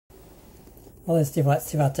Hello, Steve at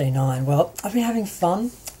Steve at D9. Well, I've been having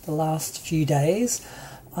fun the last few days.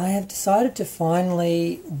 I have decided to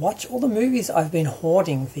finally watch all the movies I've been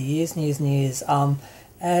hoarding for years and years and years.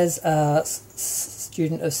 As a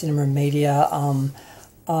student of cinema and media,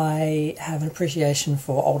 I have an appreciation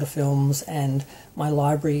for older films, and my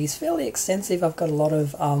library is fairly extensive. I've got a lot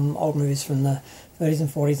of old movies from the 30s and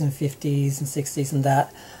 40s and 50s and 60s and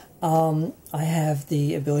that. I have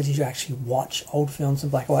the ability to actually watch old films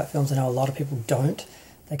and black and white films. I know a lot of people don't.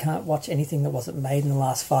 They can't watch anything that wasn't made in the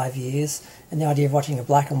last 5 years, and the idea of watching a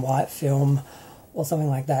black and white film or something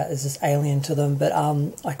like that is just alien to them, but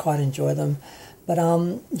I quite enjoy them. But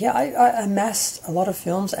yeah, I amassed a lot of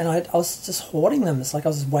films, and I was just hoarding them. It's like I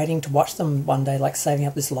was waiting to watch them one day, like saving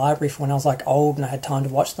up this library for when I was like old and I had time to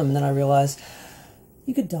watch them, and then I realised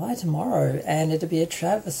you could die tomorrow, and it'd be a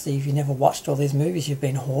travesty if you never watched all these movies you've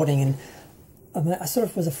been hoarding. And I sort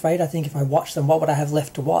of was afraid, I think, if I watched them, what would I have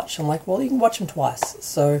left to watch? I'm like, well, you can watch them twice.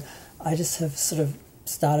 So I just have sort of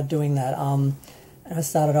started doing that. And I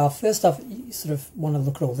started off, first off, you sort of want to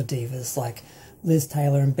look at all the divas, like Liz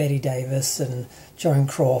Taylor and Betty Davis and Joan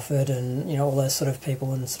Crawford and, you know, all those sort of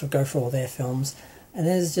people, and sort of go through all their films. And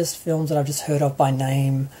there's just films that I've just heard of by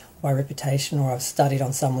name, by reputation, or I've studied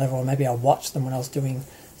on some level, or maybe I watched them when I was studying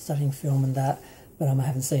film and that, but I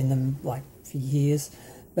haven't seen them like for years.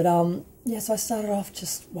 But yeah, so I started off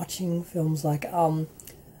just watching films like I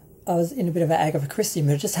was in a bit of an Agatha Christie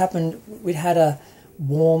mood. It just happened we'd had a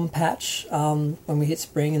warm patch when we hit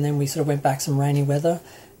spring, and then we sort of went back some rainy weather,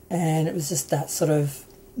 and it was just that sort of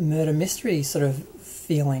murder mystery sort of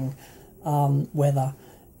feeling weather.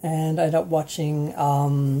 And I ended up watching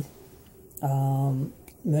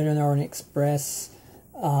Murder on the Orient Express,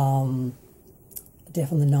 Death on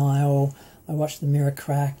the Nile. I watched The Mirror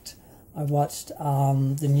Cracked. I watched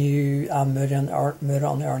the new Murder on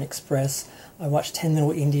the Orient Express. I watched 10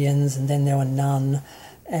 Little Indians, and then there were none.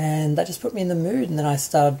 And that just put me in the mood. And then I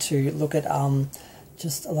started to look at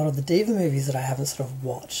just a lot of the diva movies that I haven't sort of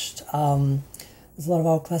watched. There's a lot of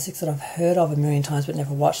old classics that I've heard of a million times but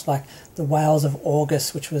never watched, like The Whales of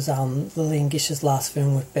August, which was Lillian Gish's last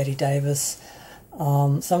film with Betty Davis.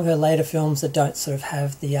 Some of her later films that don't sort of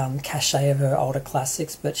have the cachet of her older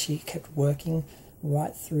classics, but she kept working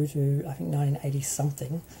right through to, I think,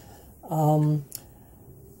 1980-something. And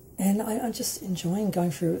I'm just enjoying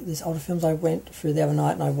going through these older films. I went through the other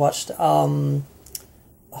night and I watched, Crimes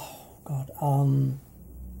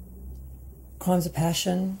of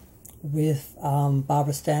Passion with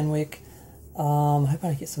Barbara Stanwyck. I hope I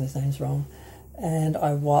don't get some of these names wrong. And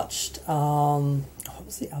I watched, what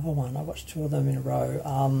was the other one? I watched two of them in a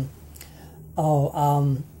row.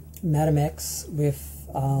 Madam X with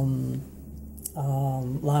Lana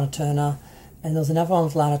Turner. And there was another one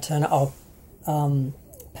with Lana Turner.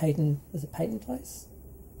 Peyton, was it Peyton Place?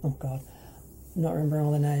 Oh God, I'm not remembering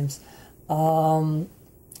all the names.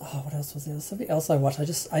 What else was there? Something else I watched. I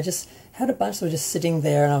just had a bunch that were just sitting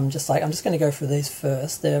there, and I'm just like, I'm just going to go through these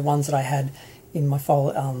first. They're ones that I had in my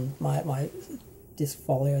my disc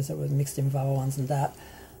folios that were mixed in with other ones and that.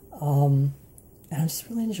 And I'm just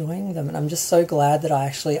really enjoying them, and I'm just so glad that I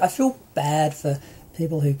feel bad for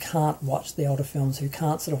people who can't watch the older films, who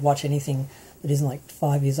can't sort of watch anything that isn't like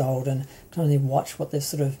 5 years old, and can only watch what they're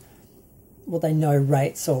sort of, what they know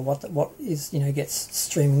rates, or what is, you know, gets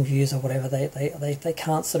streaming views or whatever. They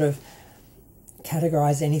can't sort of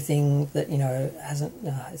categorize anything that, you know, hasn't.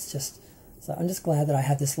 No, it's just. So I'm just glad that I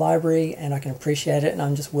have this library and I can appreciate it, and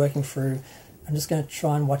I'm just working through. I'm just going to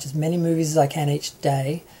try and watch as many movies as I can each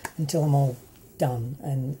day until I'm all done.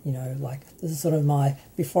 And, you know, like, this is sort of my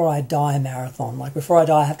before I die marathon. Like, before I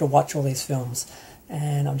die, I have to watch all these films,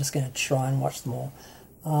 and I'm just going to try and watch them all.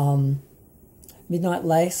 Midnight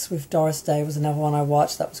Lace with Doris Day was another one I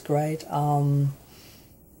watched. That was great. I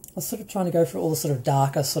was sort of trying to go through all the sort of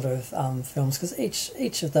darker sort of films, because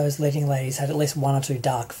each of those leading ladies had at least one or two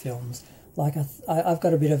dark films. Like, I've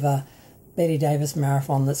got a bit of a Betty Davis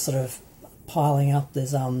marathon that's sort of piling up.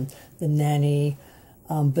 There's The Nanny,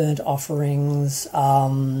 Burnt Offerings,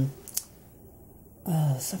 something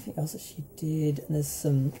else that she did, and there's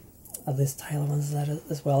some Liz Taylor ones that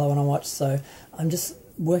as well I want to watch. So I'm just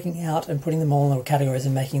working out and putting them all in little categories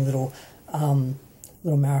and making little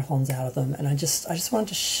marathons out of them. And I just wanted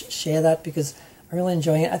to share that because I'm really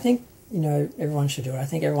enjoying it. I think, you know, everyone should do it. I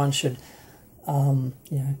think everyone should, you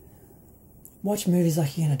know, watch movies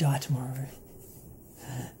like you're going to die tomorrow.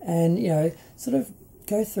 And, you know, sort of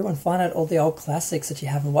go through and find out all the old classics that you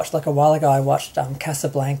haven't watched. Like a while ago I watched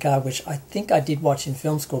Casablanca, which I think I did watch in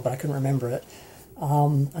film school, but I couldn't remember it.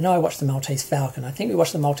 I know I watched The Maltese Falcon. I think we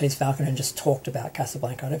watched The Maltese Falcon and just talked about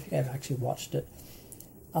Casablanca. I don't think I ever actually watched it.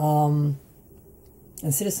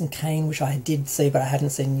 and Citizen Kane, which I did see but I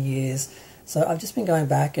hadn't seen in years. So I've just been going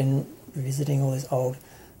back and revisiting all these old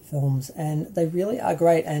films, and they really are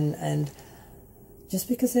great. And just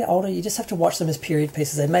because they're older, you just have to watch them as period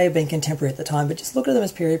pieces. They may have been contemporary at the time, but just look at them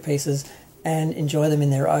as period pieces and enjoy them in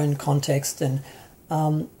their own context. And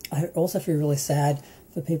I also feel really sad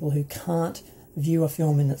for people who can't view a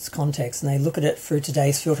film in its context, and they look at it through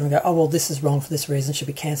today's filter and go, oh, well, this is wrong for this reason, should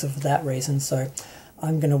be cancelled for that reason. So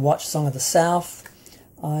I'm going to watch Song of the South.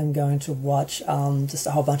 I'm going to watch just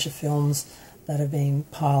a whole bunch of films that have been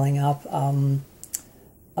piling up. Oh,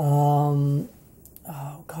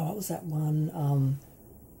 God, what was that one?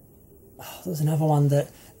 There was another one that...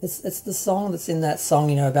 It's the song that's in that song,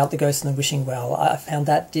 you know, about the ghost in the wishing well. I found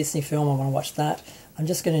that Disney film. I want to watch that. I'm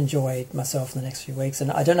just going to enjoy myself in the next few weeks.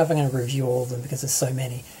 And I don't know if I'm going to review all of them because there's so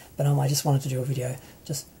many. But I just wanted to do a video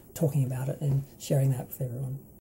just talking about it and sharing that with everyone.